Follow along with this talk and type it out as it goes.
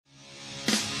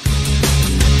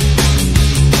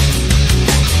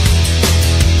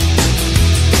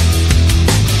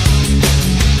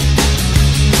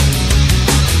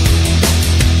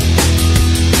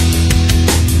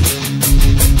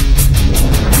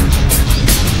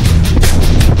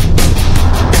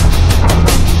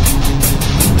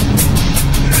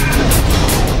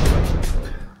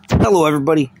Hello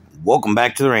everybody, welcome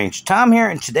back to the range. Tom here,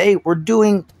 and today we're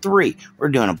doing three. We're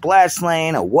doing a blast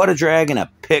lane, a water drag, and a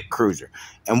pit cruiser.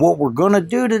 And what we're going to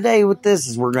do today with this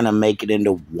is we're going to make it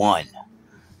into one.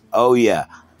 Oh yeah,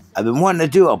 I've been wanting to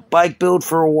do a bike build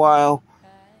for a while,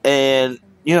 and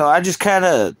I just kind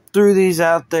of threw these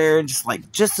out there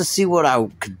just to see what I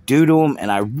could do to them, and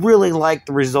I really like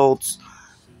the results,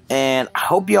 and I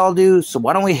hope y'all do. So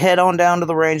why don't we head on down to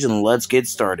the range and let's get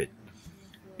started.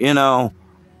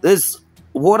 This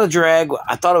water drag,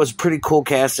 I thought it was a pretty cool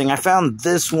casting. I found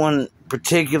this one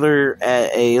particular at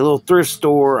a little thrift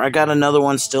store. I got another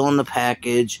one still in the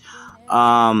package.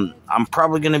 I'm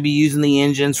probably going to be using the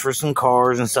engines for some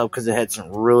cars and stuff because it had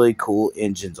some really cool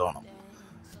engines on them.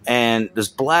 And this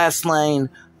blast lane,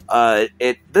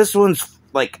 this one's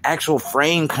like actual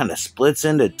frame kind of splits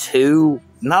into two.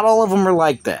 Not all of them are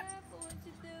like that.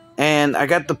 And I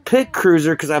got the pit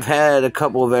cruiser because I've had a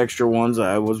couple of extra ones.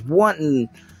 I was wanting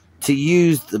to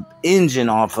use the engine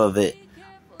off of it,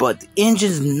 but the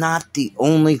engine's not the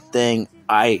only thing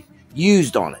I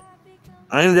used on it.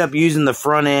 I ended up using the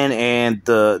front end and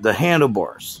the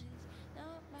handlebars.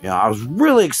 I was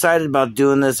really excited about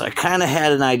doing this. I kind of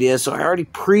had an idea, so I already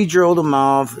pre-drilled them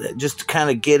off just to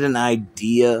kind of get an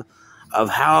idea of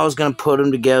how I was going to put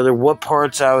them together, what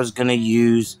parts I was going to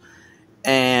use,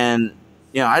 and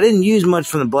I didn't use much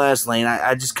from the blast lane.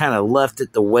 I just kind of left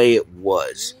it the way it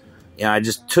was. I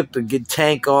just took the good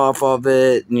tank off of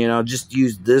it, and, just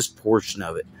used this portion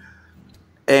of it.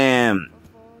 And,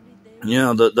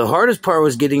 the hardest part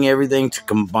was getting everything to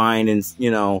combine, and,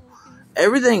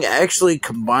 everything actually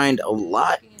combined a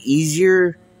lot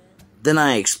easier than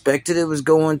I expected it was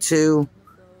going to.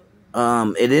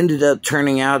 It ended up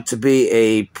turning out to be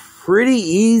a pretty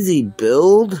easy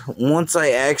build once I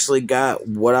actually got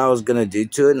what I was going to do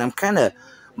to it, and I'm kind of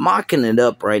mocking it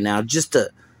up right now just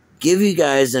to give you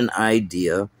guys an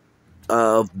idea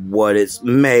of what it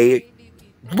may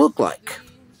look like.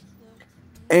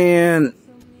 And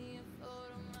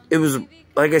it was,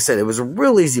 like I said, it was a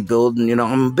real easy build. And,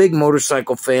 I'm a big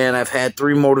motorcycle fan. I've had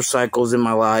 3 motorcycles in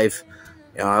my life.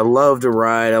 I love to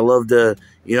ride. I love to,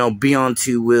 be on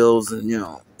 2 wheels. And,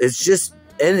 it's just,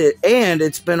 and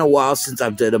it's been a while since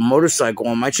I've did a motorcycle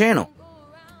on my channel.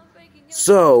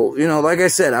 So, like I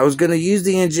said, I was going to use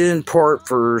the engine part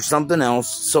for something else,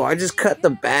 so I just cut the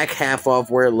back half off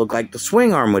where it looked like the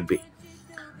swing arm would be.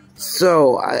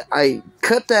 So, I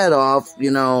cut that off,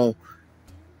 and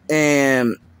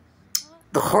the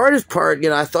hardest part,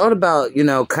 I thought about,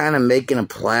 kind of making a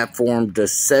platform to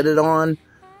set it on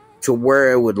to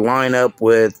where it would line up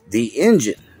with the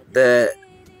engine that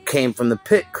came from the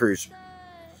pit cruiser.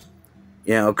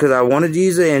 Because I wanted to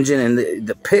use the engine, and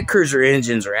the pit cruiser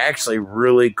engines are actually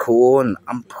really cool, and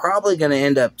I'm probably going to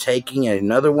end up taking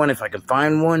another one if I can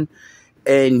find one,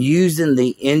 and using the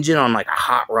engine on like a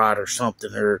hot rod or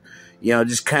something, or,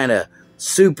 just kind of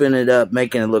souping it up,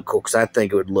 making it look cool, because I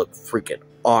think it would look freaking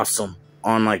awesome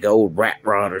on like an old rat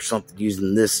rod or something,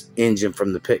 using this engine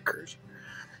from the pit cruiser.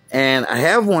 And I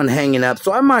have one hanging up,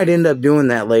 so I might end up doing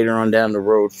that later on down the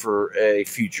road for a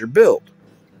future build.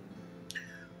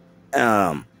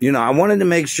 I wanted to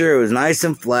make sure it was nice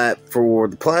and flat for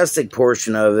the plastic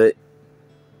portion of it.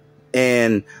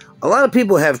 And a lot of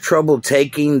people have trouble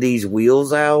taking these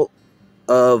wheels out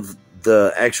of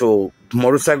the actual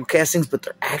motorcycle castings, but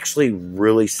they're actually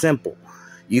really simple.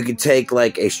 You can take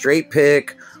like a straight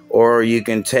pick, or you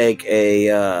can take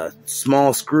a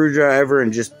small screwdriver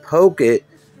and just poke it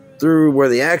through where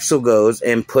the axle goes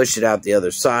and push it out the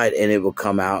other side, and it will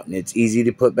come out, and it's easy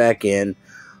to put back in.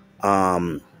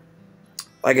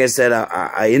 Like I said,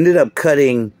 I ended up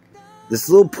cutting this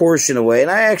little portion away,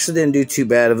 and I actually didn't do too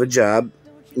bad of a job,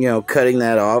 cutting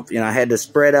that off. I had to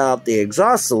spread out the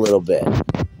exhaust a little bit.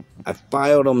 I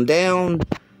filed them down,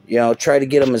 tried to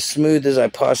get them as smooth as I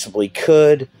possibly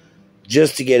could,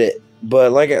 just to get it.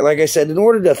 But like I said, in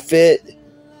order to fit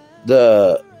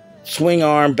the swing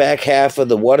arm back half of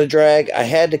the water drag, I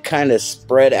had to kind of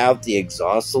spread out the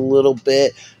exhaust a little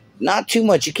bit. Not too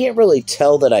much. You can't really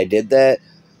tell that I did that,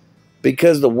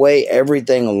 because the way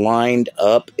everything lined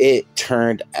up, it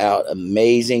turned out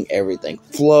amazing. Everything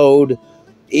flowed.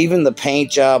 Even the paint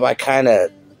job, I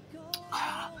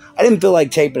didn't feel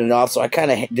like taping it off, so I kind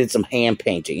of did some hand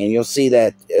painting. And you'll see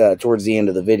that towards the end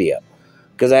of the video,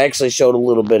 because I actually showed a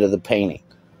little bit of the painting.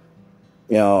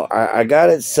 I got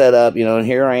it set up, and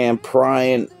here I am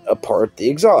prying apart the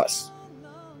exhaust.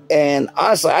 And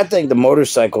honestly, I think the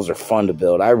motorcycles are fun to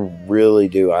build. I really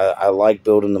do. I like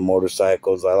building the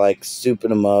motorcycles. I like souping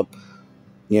them up.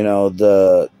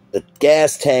 The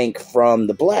gas tank from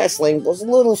the blast lane was a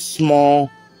little small,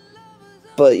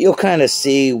 but you'll kind of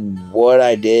see what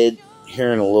I did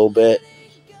here in a little bit.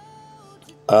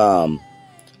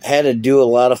 Had to do a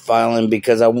lot of filing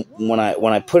because when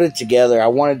I put it together, I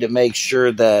wanted to make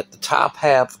sure that the top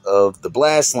half of the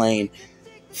blast lane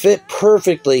fit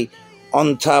perfectly on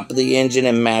the top of the engine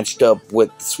and matched up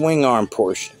with the swing arm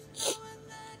portion.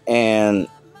 And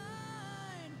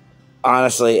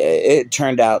honestly, it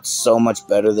turned out so much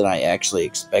better than I actually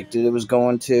expected it was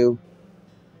going to.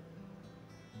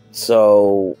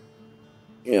 So,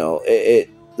 you know,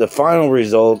 the final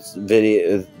results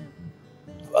video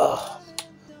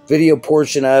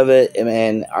portion of it,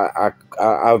 and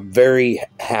I'm very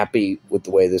happy with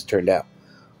the way this turned out.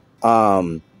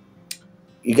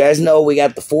 You guys know we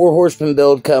got the 4 horseman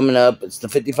build coming up. It's the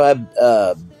 55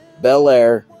 Bel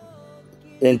Air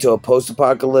into a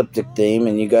post-apocalyptic theme,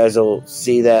 and you guys will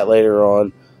see that later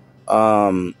on.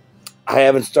 I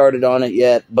haven't started on it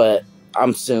yet, but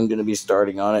I'm soon going to be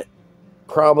starting on it,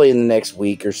 probably in the next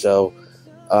week or so.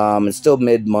 It's still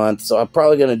mid-month, so I'm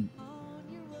probably going to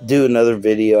do another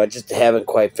video. I just haven't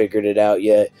quite figured it out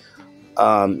yet.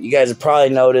 You guys have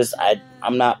probably noticed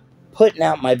I'm not putting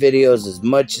out my videos as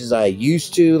much as I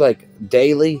used to, like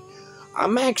daily.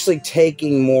 I'm actually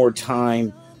taking more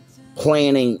time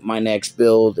planning my next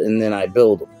build, and then I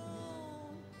build them.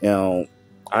 You know,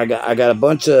 I got a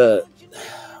bunch of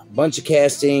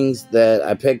castings that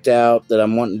I picked out that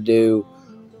I'm wanting to do.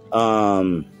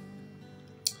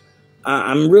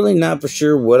 I'm really not for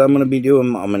sure what I'm going to be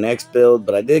doing on my next build,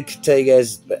 but I did tell you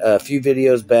guys a few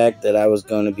videos back that I was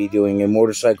going to be doing a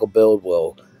motorcycle build.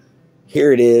 Well,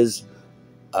 here it is.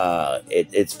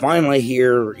 It's finally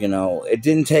here. You know, it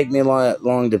didn't take me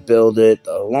long to build it.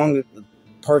 The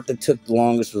part that took the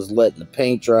longest was letting the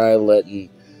paint dry, letting,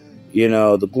 you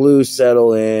know, the glue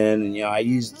settle in, and, you know, I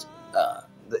used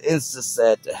the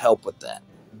Insta-Set to help with that.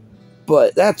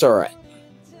 But that's all right.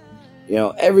 You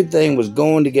know, everything was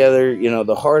going together. You know,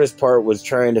 the hardest part was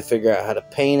trying to figure out how to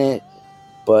paint it,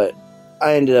 but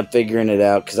I ended up figuring it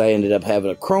out because I ended up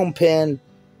having a chrome pen,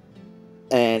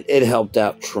 and it helped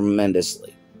out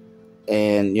tremendously.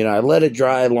 And, you know, I let it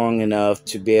dry long enough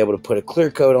to be able to put a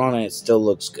clear coat on it. It still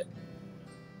looks good.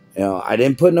 You know, I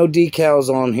didn't put no decals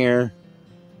on here.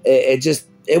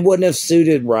 It wouldn't have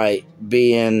suited right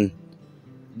being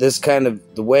this kind of,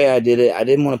 the way I did it. I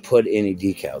didn't want to put any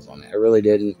decals on it. I really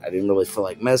didn't. I didn't really feel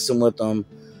like messing with them.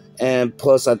 And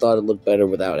plus, I thought it looked better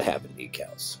without having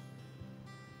decals.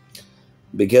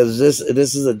 Because this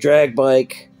is a drag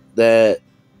bike that,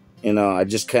 you know, I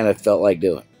just kind of felt like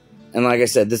doing. And like I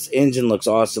said, this engine looks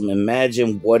awesome.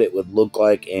 Imagine what it would look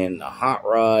like in a hot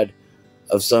rod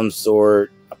of some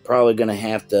sort. I'm probably going to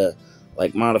have to,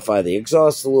 like, modify the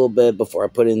exhaust a little bit before I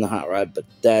put it in the hot rod, but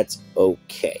that's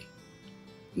okay.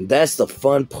 And that's the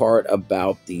fun part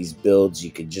about these builds.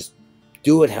 You can just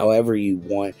do it however you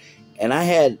want. And I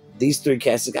had these 3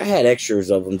 castings. I had extras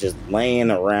of them just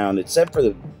laying around, except for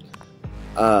the...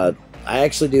 I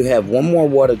actually do have one more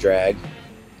water drag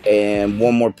and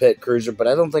one more pit cruiser, but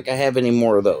I don't think I have any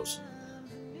more of those.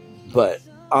 But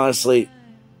honestly,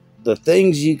 the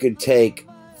things you could take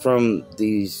from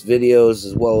these videos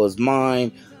as well as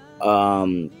mine,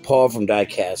 Paul from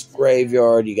Diecast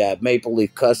Graveyard, you got Maple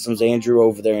Leaf Customs, Andrew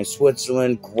over there in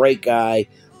Switzerland, great guy,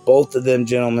 both of them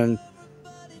gentlemen.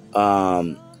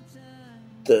 The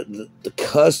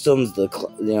customs,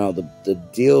 the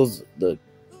deals,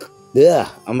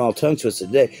 I'm all tongue twisted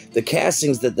today. The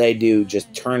castings that they do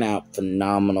just turn out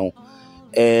phenomenal,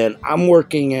 and I'm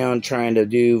working on trying to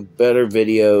do better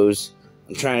videos.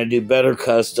 I'm trying to do better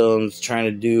customs, trying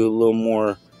to do a little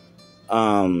more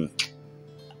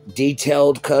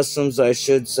detailed customs, I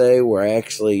should say, where I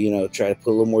actually, you know, try to put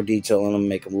a little more detail in them,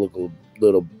 make them look a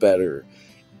little better,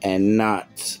 and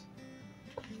not,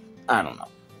 I don't know.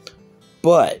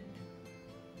 But,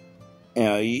 you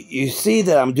know, you see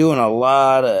that I'm doing a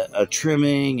lot of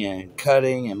trimming and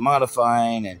cutting and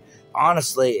modifying, and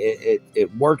honestly,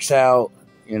 it works out.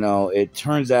 You know, it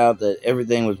turns out that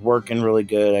everything was working really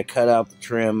good. I cut out the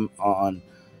trim on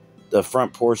the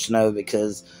front portion of it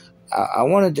because I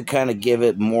wanted to kind of give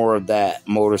it more of that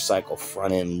motorcycle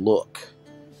front end look.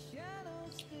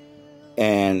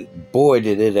 And boy,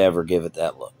 did it ever give it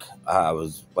that look.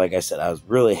 Like I said, I was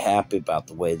really happy about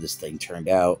the way this thing turned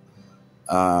out.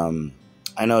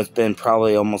 I know it's been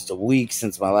probably almost a week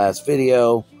since my last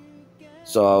video.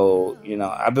 So, you know,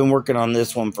 I've been working on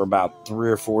this one for about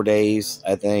 3 or 4 days,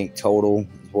 I think, total,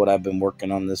 is what I've been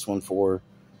working on this one for.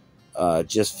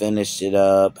 Just finished it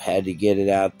up, had to get it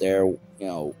out there. You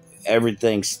know,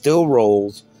 everything still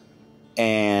rolls,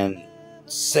 and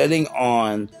setting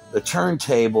on the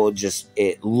turntable,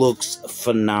 it looks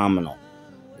phenomenal.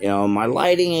 You know, my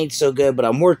lighting ain't so good, but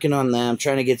I'm working on that. I'm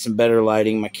trying to get some better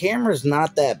lighting. My camera's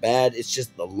not that bad. It's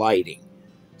just the lighting.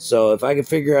 So if I can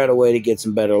figure out a way to get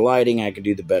some better lighting, I could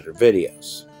do the better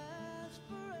videos.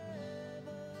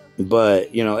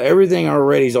 But, you know, everything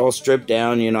already is all stripped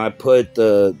down. You know, I put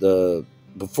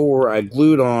before I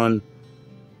glued on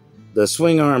the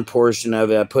swing arm portion of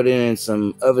it, I put it in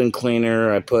some oven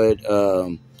cleaner. I put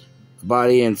the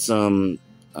body in some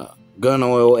gun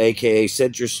oil, aka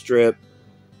citrus strip.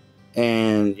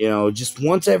 And, you know, just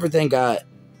once everything got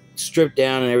stripped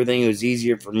down and everything, it was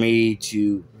easier for me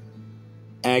to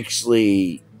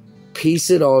actually piece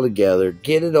it all together,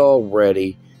 get it all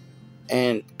ready,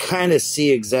 and kind of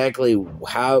see exactly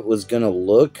how it was going to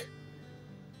look.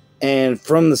 And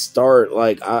from the start,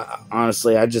 like,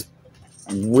 honestly, I just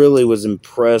really was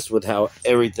impressed with how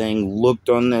everything looked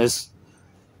on this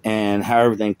and how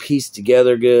everything pieced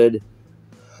together good.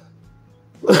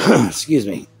 Excuse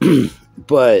me.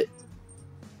 But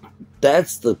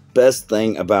that's the best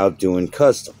thing about doing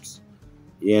customs.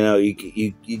 You know,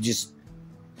 you just,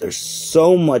 there's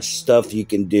so much stuff you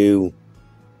can do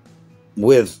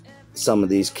with some of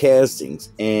these castings,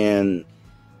 and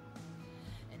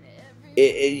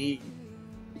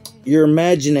your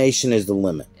imagination is the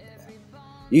limit.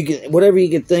 You can, whatever you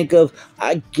can think of,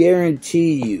 I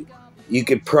guarantee you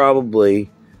could probably,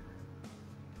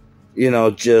 you know,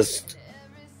 just,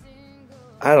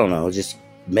 I don't know, just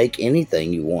make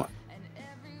anything you want.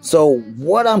 So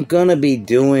what I'm gonna be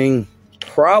doing,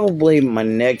 probably my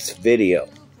next video,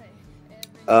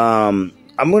 I'm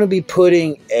gonna be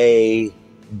putting a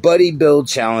buddy build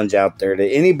challenge out there to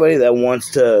anybody that wants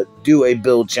to do a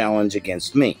build challenge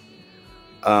against me.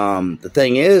 The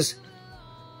thing is,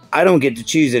 I don't get to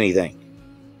choose anything.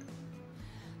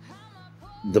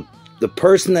 The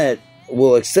person that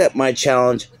will accept my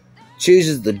challenge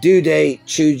chooses the due date,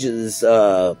 chooses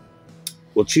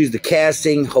will choose the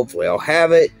casting, hopefully I'll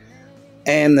have it,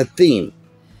 and the theme.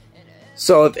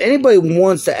 So if anybody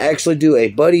wants to actually do a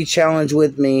buddy challenge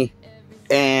with me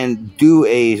and do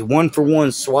a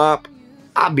 1-for-1 swap,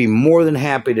 I'd be more than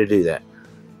happy to do that.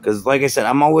 Because like I said,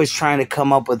 I'm always trying to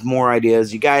come up with more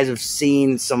ideas. You guys have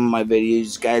seen some of my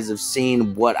videos. You guys have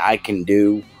seen what I can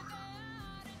do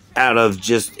out of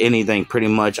just anything pretty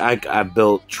much. I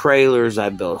built trailers, I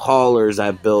built haulers,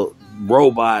 I built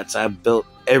robots, I built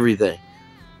everything.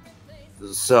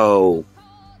 So,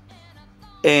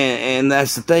 and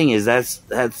that's the thing, is that's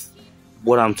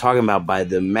what I'm talking about by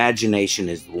the imagination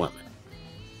is the limit.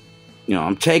 You know,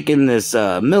 I'm taking this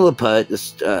milliput,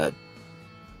 this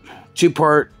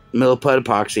 2-part milliput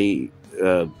epoxy,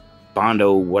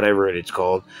 Bondo, whatever it's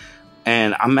called,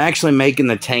 and I'm actually making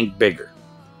the tank bigger.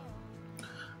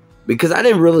 Because I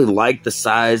didn't really like the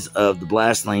size of the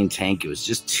blast lane tank. It was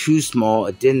just too small.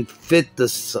 It didn't fit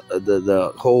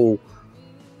the whole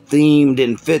theme,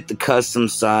 didn't fit the custom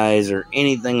size or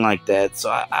anything like that. So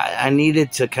I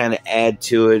needed to kind of add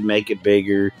to it, make it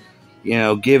bigger, you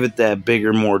know, give it that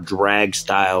bigger, more drag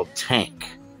style tank.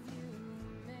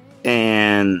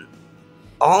 And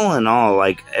all in all,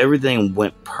 like, everything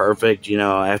went perfect, you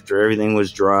know, after everything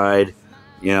was dried,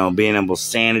 you know, being able to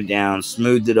sand it down,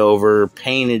 smoothed it over,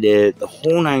 painted it, the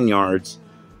whole 9 yards.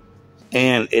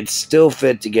 And it still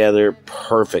fit together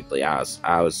perfectly. I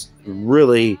was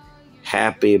really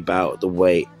happy about the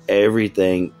way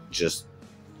everything just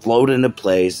flowed into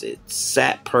place. It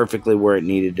sat perfectly where it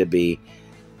needed to be,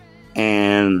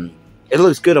 and it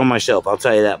looks good on my shelf, I'll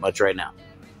tell you that much right now.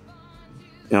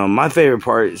 You know, my favorite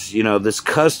part is, you know, this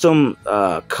custom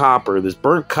copper, this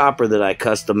burnt copper that I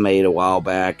custom made a while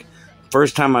back.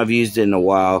 First time I've used it in a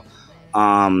while.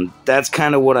 That's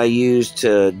kind of what I used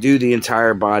to do the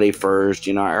entire body first.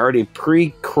 You know, I already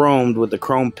pre-chromed with the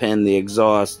chrome pen the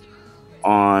exhaust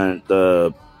on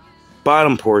the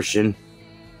bottom portion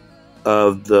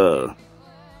of the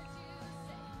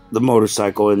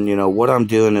motorcycle. And, you know, what I'm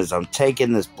doing is I'm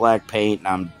taking this black paint and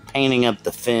I'm painting up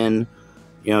the fin,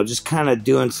 you know, just kind of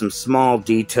doing some small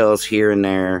details here and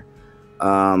there.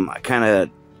 I kind of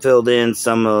filled in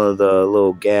some of the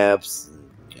little gaps,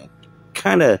 you know,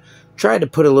 kind of tried to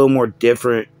put a little more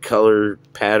different color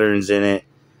patterns in it.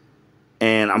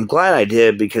 And I'm glad I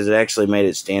did, because it actually made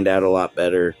it stand out a lot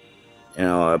better. You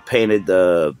know, I painted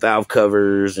the valve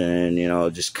covers and, you know,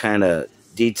 just kind of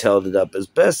detailed it up as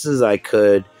best as I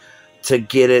could to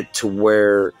get it to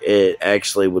where it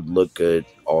actually would look good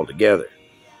all together.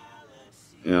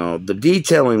 You know, the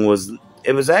detailing was,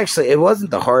 it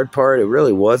wasn't the hard part. It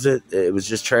really wasn't. It was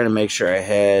just trying to make sure I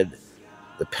had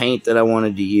the paint that I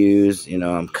wanted to use. You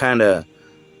know,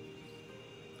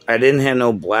 I didn't have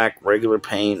no black regular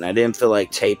paint, and I didn't feel like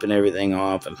taping everything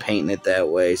off and painting it that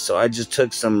way. So I just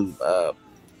took some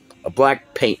a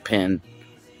black paint pen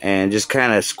and just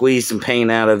kind of squeezed some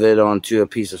paint out of it onto a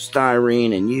piece of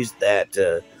styrene and used that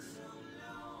to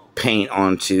paint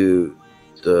onto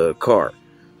the car.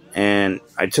 And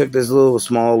I took this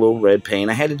small red paint.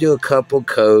 I had to do a couple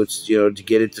coats, to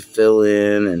get it to fill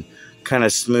in and kind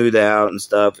of smooth out and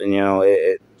stuff. And,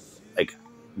 it like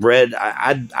red,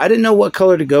 I didn't know what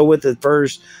color to go with at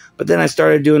first, but then I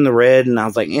started doing the red and I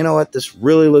was like, you know what, this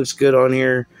really looks good on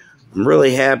here. I'm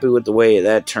really happy with the way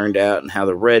that turned out and how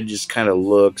the red just kind of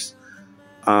looks.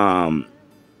 And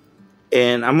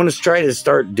I'm going to try to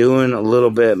start doing a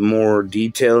little bit more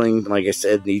detailing. Like I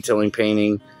said, detailing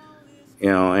painting.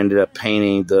 Ended up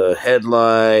painting the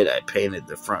headlight. I painted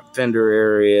the front fender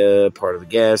area, part of the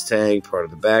gas tank, part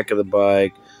of the back of the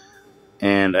bike.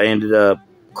 And I ended up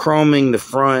chroming the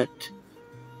front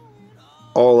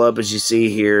all up, as you see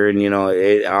here. And,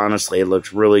 honestly, it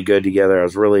looks really good together. I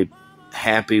was really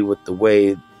happy with the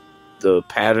way the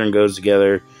pattern goes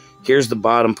together. Here's the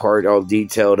bottom part all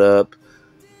detailed up.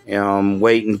 I'm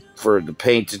waiting for the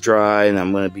paint to dry, and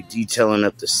I'm going to be detailing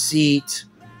up the seat.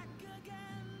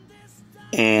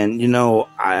 And,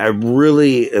 I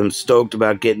really am stoked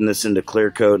about getting this into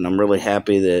clear coat, and I'm really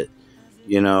happy that,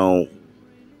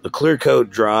 the clear coat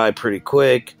dried pretty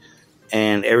quick,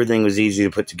 and everything was easy to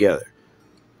put together.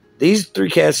 These 3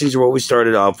 castings are what we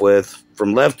started off with,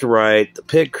 from left to right: the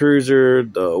pit cruiser,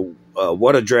 the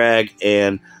what a drag,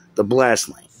 and the blast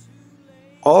lane.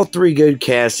 All 3 good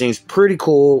castings, pretty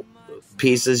cool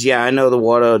pieces. Yeah, I know the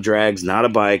what a drag's not a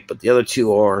bike, but the other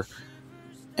 2 are.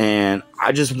 And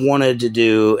I just wanted to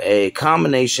do a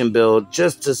combination build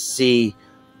just to see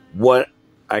what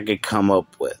I could come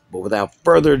up with. But without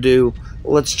further ado,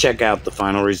 let's check out the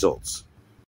final results.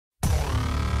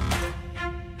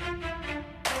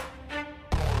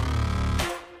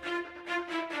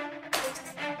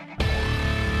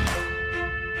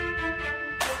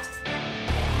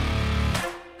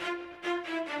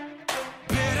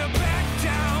 Better back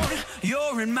down,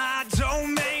 you're in my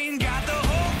domain. Got the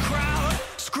whole crowd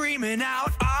screaming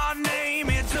out our name.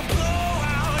 It's a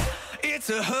blowout, it's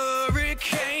a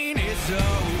hurricane. It's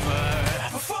over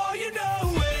before you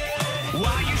know it.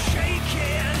 Why you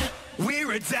shaking?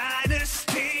 We're a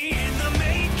dynasty in the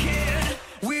making.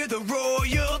 We're the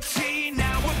royalty.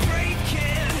 Now we're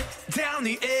breaking down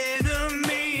the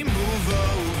enemy. Move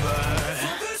over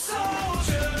for the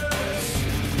soldiers.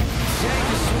 Take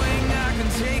a swing, I can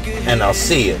take a hit. And I'll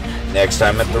see you next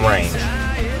time at the range.